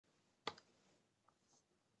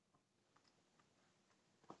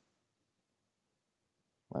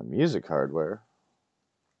My music hardware.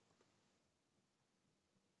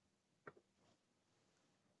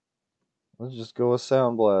 Let's just go with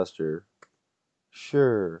Sound Blaster.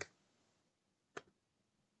 Sure.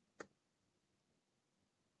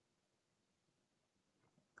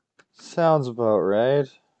 Sounds about right.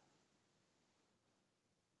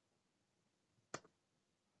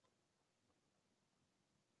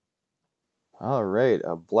 Alright,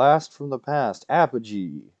 a blast from the past.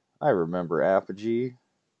 Apogee. I remember Apogee.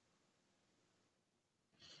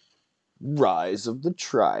 Rise of the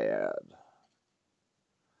Triad.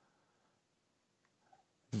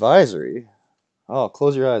 Advisory. Oh,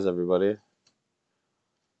 close your eyes, everybody.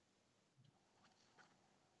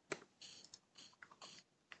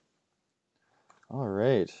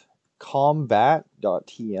 Alright.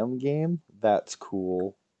 Combat.tm game? That's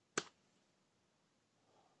cool.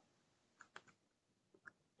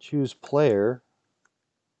 Choose player.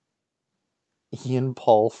 Ian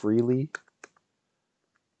Paul Freely.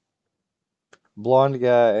 Blonde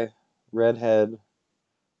guy. Redhead.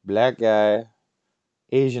 Black guy.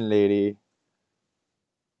 Asian lady.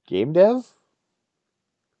 Game dev?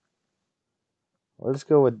 Let's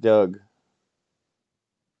go with Doug.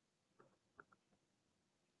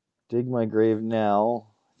 Dig my grave now.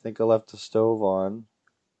 Think I left the stove on.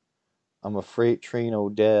 I'm a freight train o'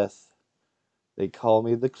 death. They call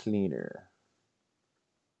me the cleaner.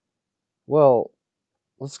 Well,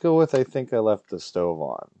 let's go with I think I left the stove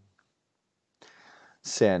on.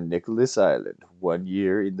 San Nicolas Island, 1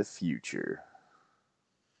 year in the future.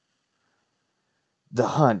 The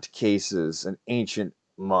Hunt cases an ancient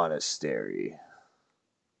monastery.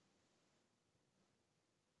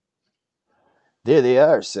 There they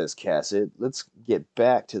are, says Cassett. Let's get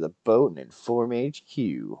back to the boat and inform HQ.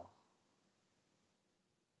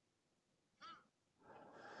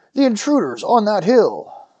 The intruder's on that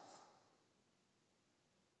hill.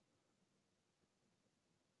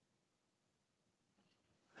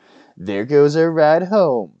 There goes our ride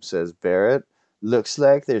home, says Barrett. Looks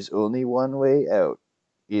like there's only one way out.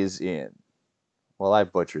 Is in. Well, I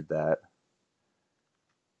butchered that.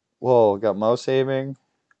 Whoa, got mouse aiming?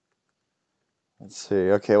 Let's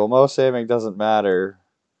see. Okay, well, mouse aiming doesn't matter.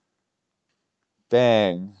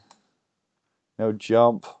 Bang. No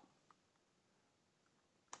jump.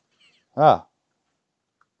 Ah.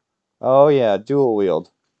 Oh, yeah, dual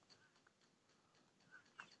wield.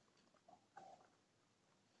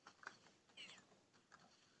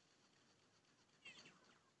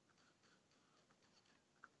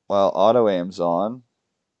 While auto aim's on.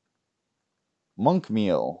 Monk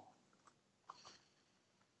meal.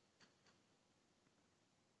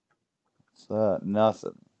 What's that?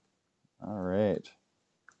 Nothing. All right.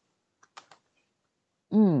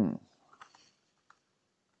 Hmm.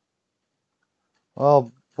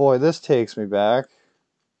 Well, boy, this takes me back.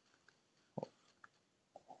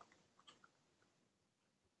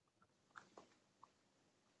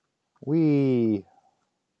 We.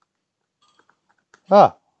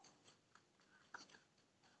 Ah.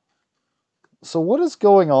 So what is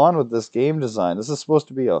going on with this game design? This is supposed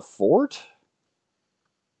to be a fort?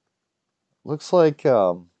 Looks like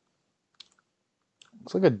a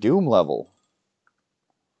Doom level.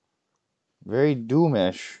 Very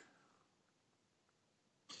Doomish.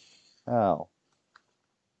 Oh.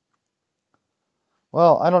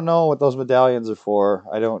 Well, I don't know what those medallions are for.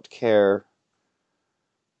 I don't care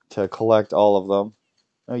to collect all of them.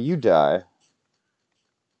 Oh, you die.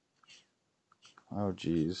 Oh,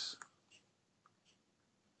 jeez.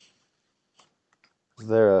 Is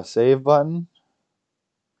there a save button?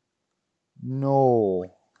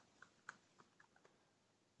 No.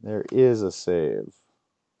 There is a save.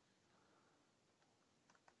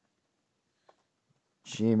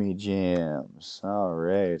 Jimmy Jams. All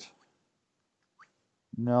right.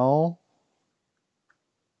 No.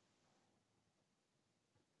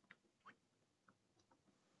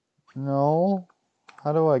 No.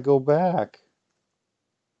 How do I go back?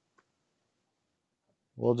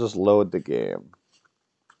 We'll just load the game.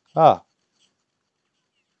 Ah.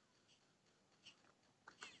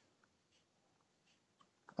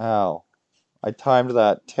 Ow. I timed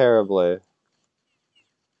that terribly.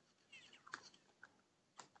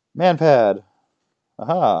 Manpad.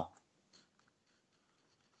 Aha.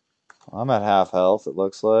 I'm at half health, it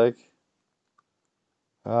looks like.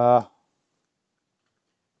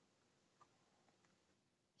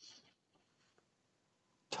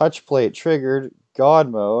 Touch plate triggered. God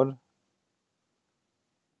mode.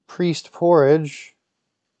 Priest porridge.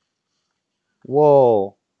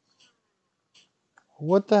 Whoa.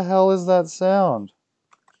 What the hell is that sound?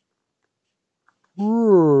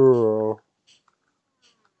 Ooh.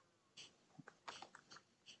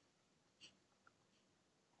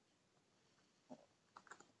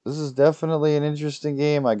 This is definitely an interesting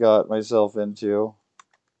game I got myself into.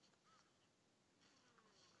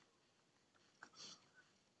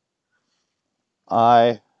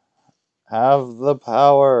 I have the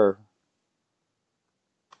power.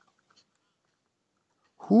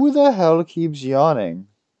 Who the hell keeps yawning?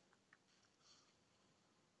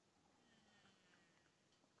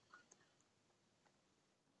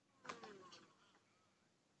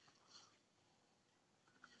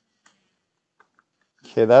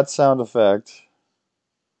 Okay, that sound effect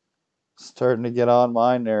starting to get on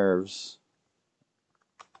my nerves.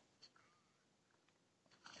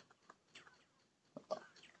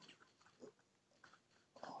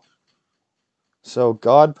 So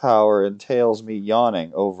God power entails me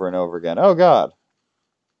yawning over and over again. Oh God.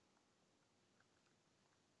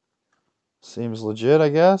 Seems legit, I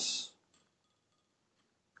guess.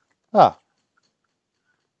 Ah,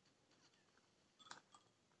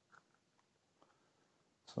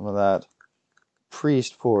 some of that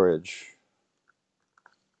priest porridge.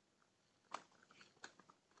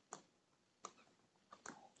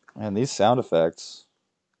 And these sound effects.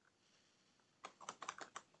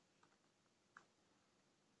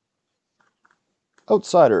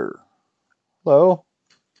 Outsider. Hello.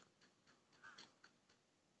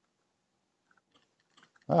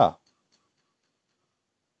 Ah.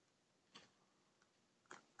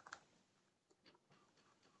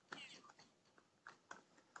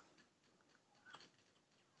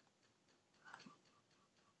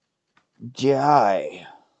 Die.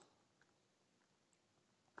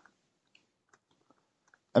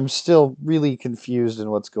 I'm still really confused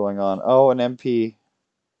in what's going on. Oh, an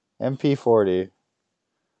MP40.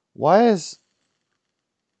 Why is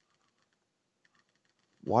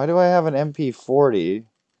why do I have an MP40?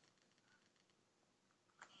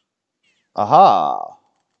 Aha.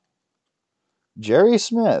 Jerry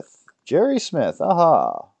Smith. Jerry Smith.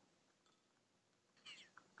 Aha.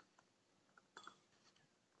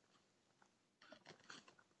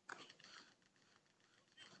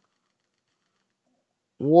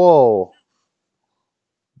 Whoa.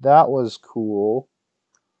 That was cool.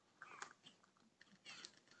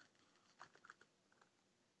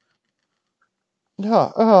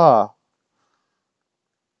 Ah, ah.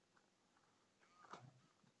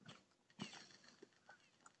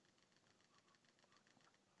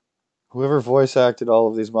 Whoever voice acted all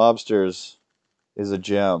of these mobsters is a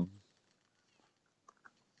gem.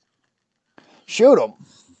 Shoot him.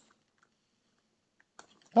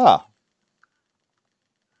 Ah.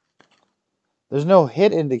 There's no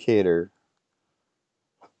hit indicator.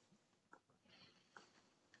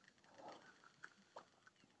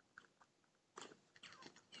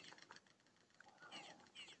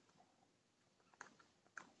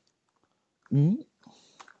 Mm.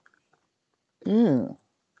 Mm.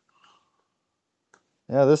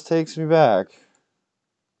 Yeah, this takes me back.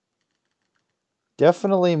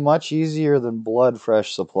 Definitely much easier than Blood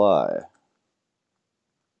Fresh Supply.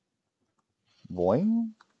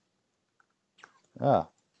 Boing. Ah.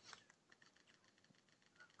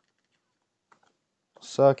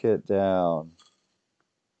 Suck it down.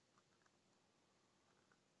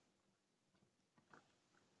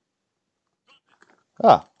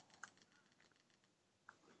 Ah.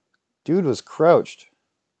 Dude was crouched.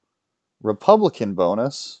 Republican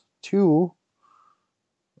bonus. 2.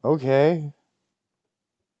 Okay.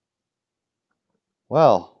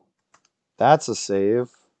 Well, that's a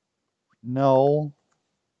save. No.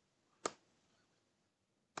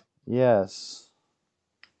 Yes.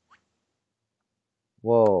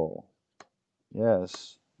 Whoa.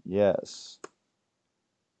 Yes. Yes.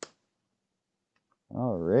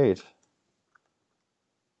 All right.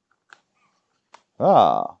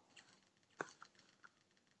 Ah.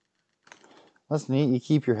 That's neat. You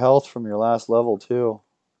keep your health from your last level, too.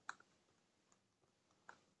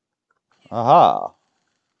 Aha.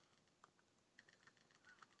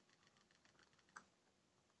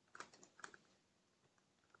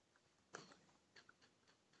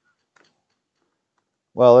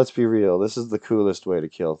 Well, let's be real. This is the coolest way to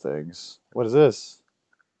kill things. What is this?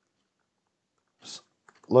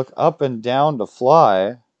 Look up and down to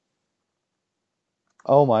fly.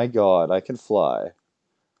 Oh my God, I can fly.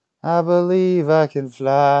 I believe I can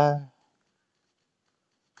fly.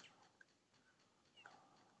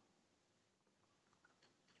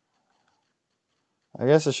 I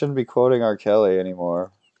guess I shouldn't be quoting R. Kelly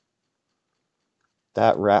anymore.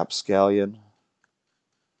 That rapscallion.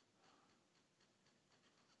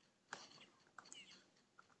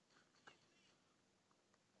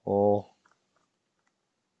 Oh,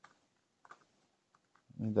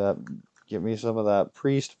 need that. Get me some of that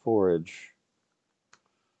priest porridge.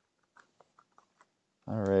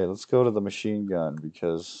 Alright, let's go to the machine gun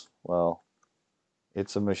because, well,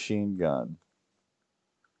 it's a machine gun.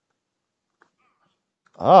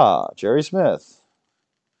 Ah, Jerry Smith.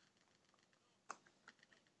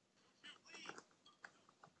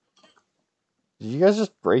 Did you guys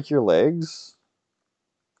just break your legs?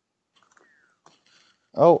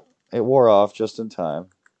 Oh, it wore off just in time.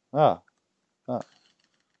 Ah, ah.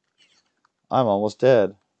 I'm almost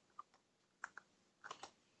dead.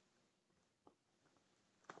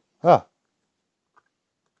 Ah,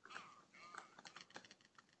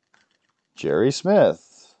 Jerry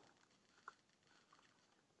Smith.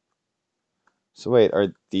 So wait,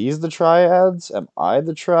 are these the triads? Am I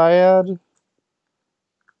the triad?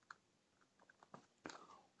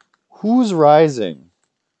 Who's rising?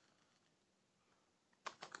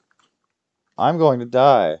 I'm going to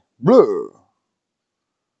die. Blue.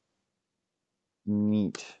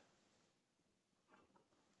 Neat.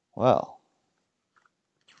 Well.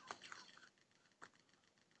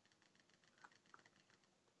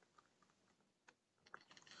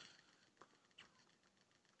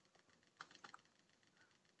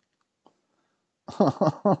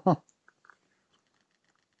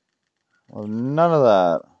 Well, none of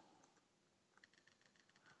that.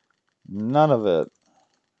 None of it.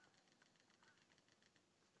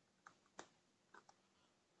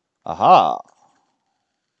 Aha.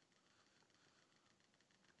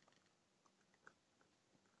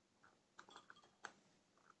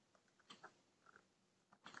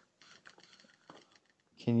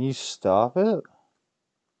 Can you stop it?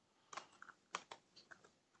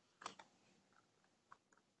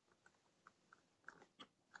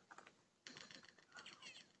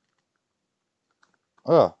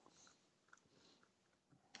 Ugh.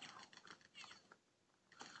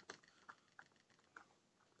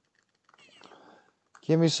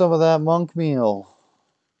 Give me some of that monk meal.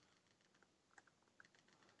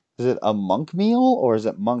 Is it a monk meal or is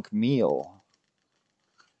it monk meal?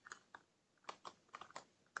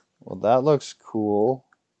 Well, that looks cool.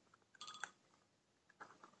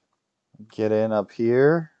 Get in up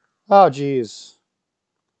here. Oh, geez.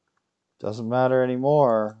 Doesn't matter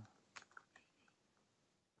anymore.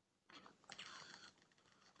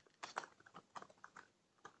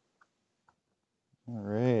 All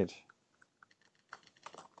right.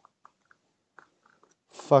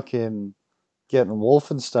 Fucking getting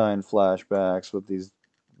Wolfenstein flashbacks with these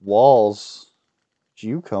walls. Where'd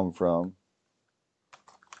you come from?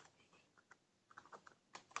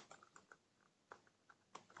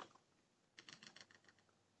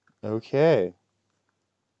 Okay.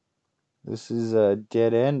 This is a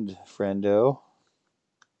dead end, friendo.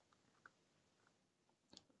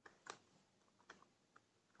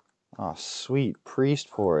 Ah, sweet. Priest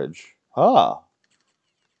porridge. Ah.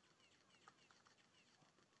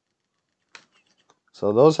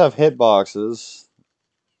 So those have hitboxes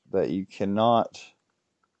that you cannot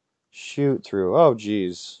shoot through. Oh,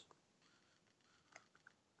 geez.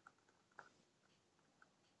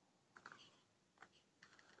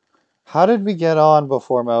 How did we get on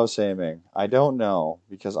before mouse aiming? I don't know,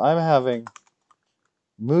 because I'm having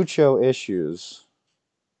mucho issues.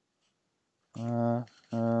 Uh,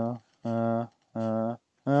 uh, uh, uh,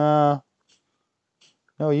 uh.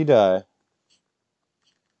 No, you die.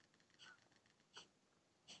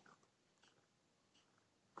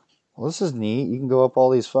 Well, this is neat. You can go up all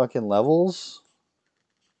these fucking levels.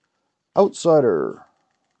 Outsider.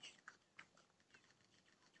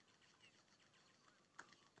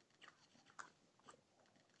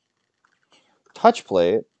 Touch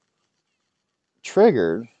plate.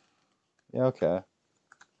 Triggered. Yeah, okay.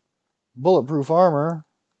 Bulletproof armor.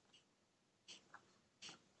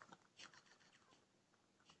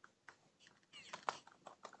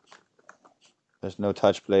 There's no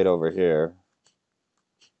touch plate over here.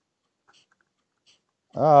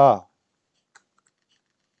 Ah.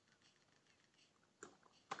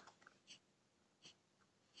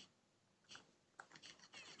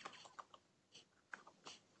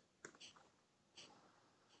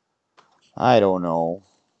 I don't know.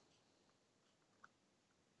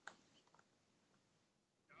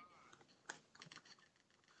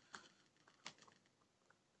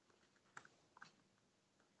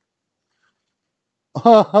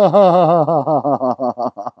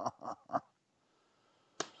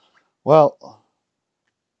 Well,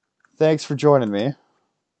 thanks for joining me.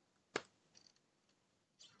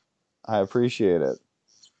 I appreciate it.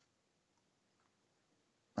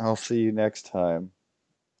 I'll see you next time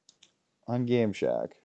on Game Shack.